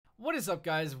What is up,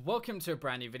 guys? Welcome to a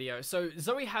brand new video. So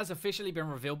ZOE has officially been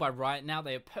revealed by Riot now.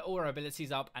 They have put all her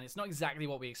abilities up and it's not exactly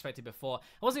what we expected before.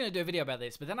 I wasn't going to do a video about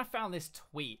this, but then I found this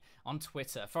tweet on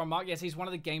Twitter from Mark. Yes, he's one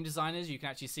of the game designers. You can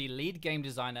actually see lead game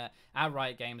designer at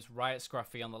Riot Games, Riot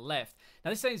Scruffy on the left.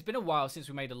 Now this saying it's been a while since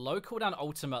we made a low cooldown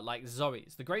ultimate like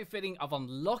ZOE's. The great feeling of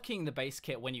unlocking the base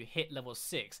kit when you hit level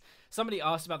 6. Somebody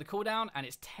asked about the cooldown and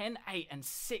it's 10, 8 and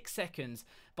 6 seconds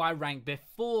by rank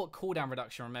before cooldown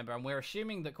reduction, remember, and we're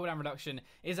assuming that cooldown reduction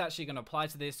is actually going to apply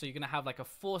to this, so you're going to have like a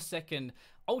 4-second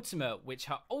ultimate, which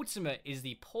her ultimate is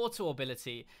the portal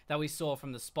ability that we saw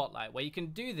from the spotlight, where you can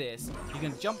do this, you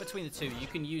can jump between the two, you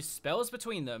can use spells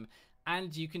between them,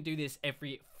 and you can do this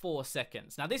every 4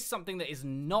 seconds. Now this is something that is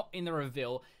not in the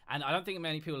reveal, and I don't think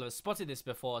many people have spotted this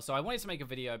before, so I wanted to make a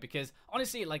video because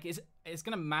honestly, like, it's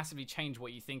going to massively change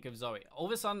what you think of ZOE. All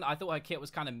of a sudden I thought her kit was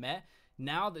kind of meh.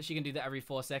 Now that she can do that every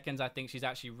 4 seconds, I think she's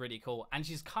actually really cool. And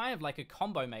she's kind of like a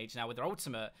combo mage now with her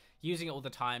ultimate, using it all the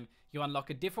time. You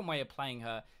unlock a different way of playing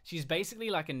her. She's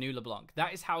basically like a new LeBlanc.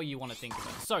 That is how you want to think of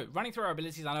her. So, running through her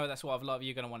abilities, I know that's what a lot of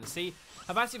you are going to want to see.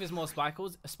 Her passive is more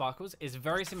sparkles, is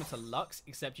very similar to Lux,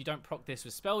 except you don't proc this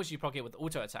with spells, you proc it with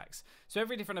auto attacks. So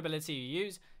every different ability you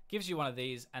use gives you one of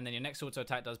these, and then your next auto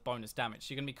attack does bonus damage.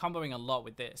 So you're going to be comboing a lot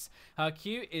with this. Her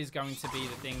Q is going to be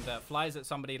the thing that flies at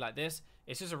somebody like this.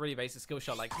 It's just a really basic skill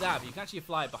shot like that, but you can actually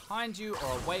fly it behind you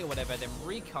or away or whatever, then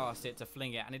recast it to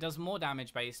fling it, and it does more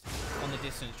damage based on the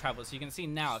distance traveled. So you can see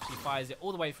now if she fires it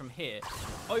all the way from here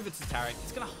over to Tarek,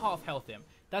 it's going to half health him.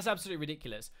 That's absolutely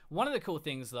ridiculous. One of the cool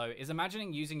things though is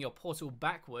imagining using your portal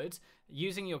backwards,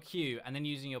 using your Q, and then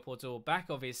using your portal back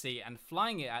obviously, and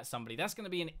flying it at somebody. That's going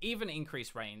to be an even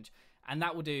increased range, and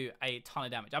that will do a ton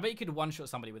of damage. I bet you could one-shot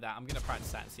somebody with that. I'm going to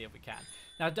practice that and see if we can.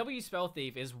 Now, W Spell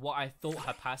Thief is what I thought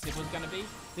her passive was going to be.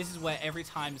 This is where every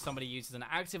time somebody uses an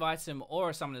active item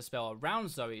or a summoner spell around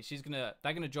ZOE,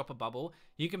 they're going to drop a bubble.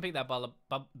 You can pick that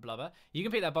You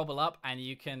can pick that bubble up, and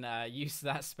you can use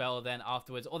that spell then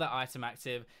afterwards, or that item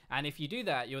active. And if you do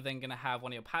that, you're then going to have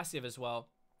one of your passive as well,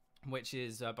 which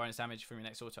is bonus damage from your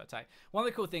next auto attack. One of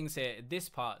the cool things here, this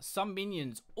part, some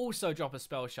minions also drop a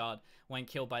spell shard when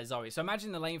killed by ZOE. So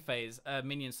imagine the lane phase, a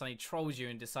minion suddenly trolls you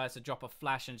and decides to drop a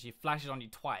flash, and she flashes on you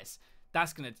twice.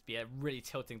 That's going to be a really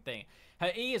tilting thing.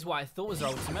 Her E is what I thought was her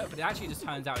ultimate, but it actually just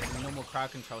turns out it's a normal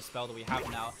crowd control spell that we have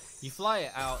now. You fly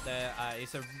it out there.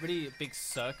 It's a really big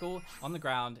circle on the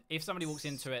ground. If somebody walks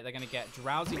into it, they're going to get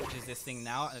drowsy, which is this thing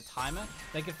now, and a timer.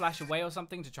 They could flash away or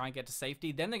something to try and get to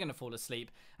safety. Then they're going to fall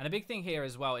asleep. And a big thing here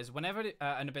as well is whenever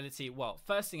an ability, well,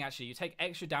 first thing actually, you take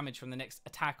extra damage from the next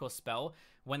attack or spell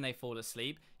when they fall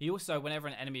asleep. You also, whenever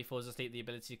an enemy falls asleep, the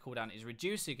ability cooldown is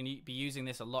reduced, so you can be using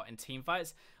this a lot in team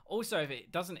fights. Also, if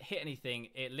it doesn't hit anything,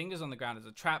 it lingers on the ground as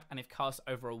a trap, and if cast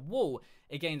over a wall,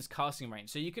 it gains casting range.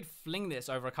 So you could fling this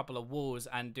over a couple of walls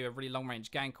and do a really long range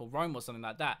gank or roam or something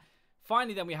like that.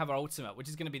 Finally, then we have our ultimate, which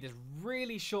is going to be this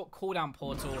really short cooldown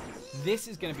portal. This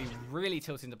is going to be really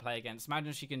tilting to play against.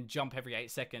 Imagine she can jump every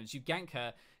 8 seconds. You gank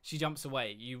her, she jumps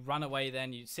away. You run away,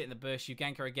 then you sit in the bush, you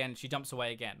gank her again, she jumps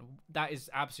away again. That is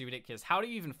absolutely ridiculous. How do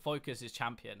you even focus as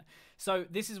champion? So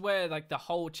this is where like the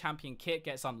whole champion kit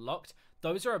gets unlocked.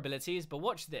 Those are abilities, but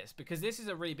watch this, because this is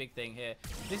a really big thing here.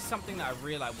 This is something that I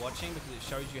really like watching because it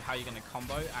shows you how you're going to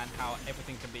combo and how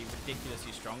everything can be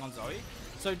ridiculously strong on ZOE.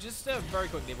 So just very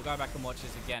quickly, we'll go back and watch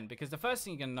this again, because the first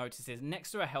thing you're going to notice is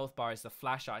next to her health bar is the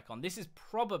flash icon. This is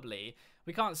probably,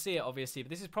 we can't see it obviously,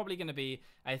 but this is probably going to be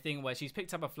a thing where she's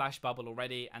picked up a flash bubble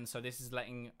already, and so this is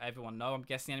letting everyone know, I'm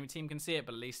guessing the enemy team can see it,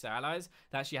 but at least their allies,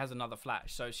 that she has another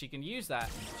flash. So she can use that,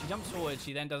 she jumps forward,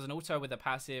 she then does an auto with a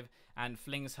passive and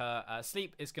flings her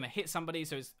sleep. It's going to hit somebody,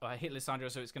 so it's hit Lissandra,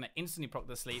 so it's going to instantly proc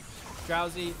the sleep.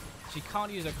 Drowsy, she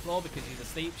can't use her claw because she's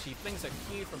asleep. She flings her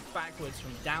Q from backwards,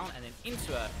 from down, and then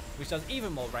into her, which does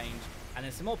even more range, and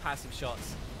then some more passive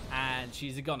shots, and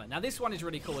she's a goner. Now this one is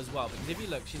really cool as well, because if you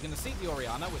look, she's going to sleep the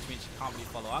Oriana, which means she can't really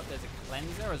follow up. There's a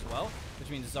cleanser as well, which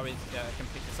means ZOE can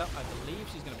pick this up. I believe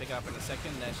she's going to pick it up in a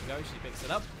second. There she goes, she picks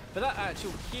it up. But that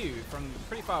actual Q from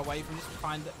pretty far away, from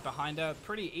just behind her,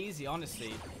 pretty easy,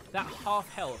 honestly. That half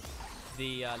health,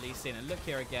 the Lee Sin, and look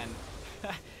here again.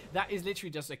 That is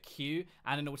literally just a Q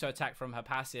and an auto attack from her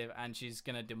passive, and she's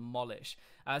going to demolish.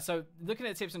 So looking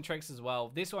at tips and tricks as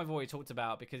well, this one I've already talked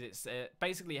about because it's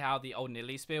basically how the old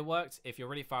Nilly Spear worked. If you're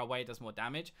really far away, it does more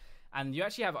damage. And you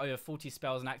actually have over 40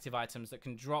 spells and active items that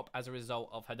can drop as a result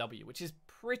of her W, which is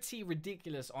pretty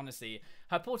ridiculous, honestly.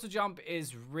 Her portal jump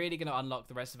is really going to unlock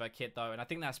the rest of her kit, though, and I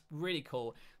think that's really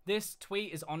cool. This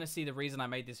tweet is honestly the reason I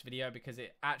made this video, because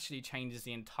it actually changes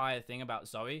the entire thing about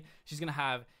ZOE. She's going to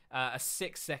have a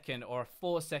 6-second or a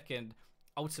 4-second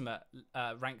ultimate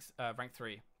rank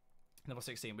 3. level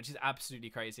 16, which is absolutely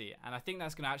crazy. And I think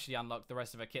that's going to actually unlock the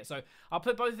rest of her kit. So I'll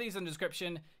put both of these in the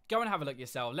description. Go and have a look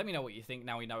yourself. Let me know what you think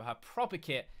now we know her proper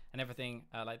kit and everything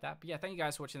like that. But yeah, thank you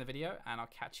guys for watching the video, and I'll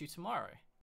catch you tomorrow.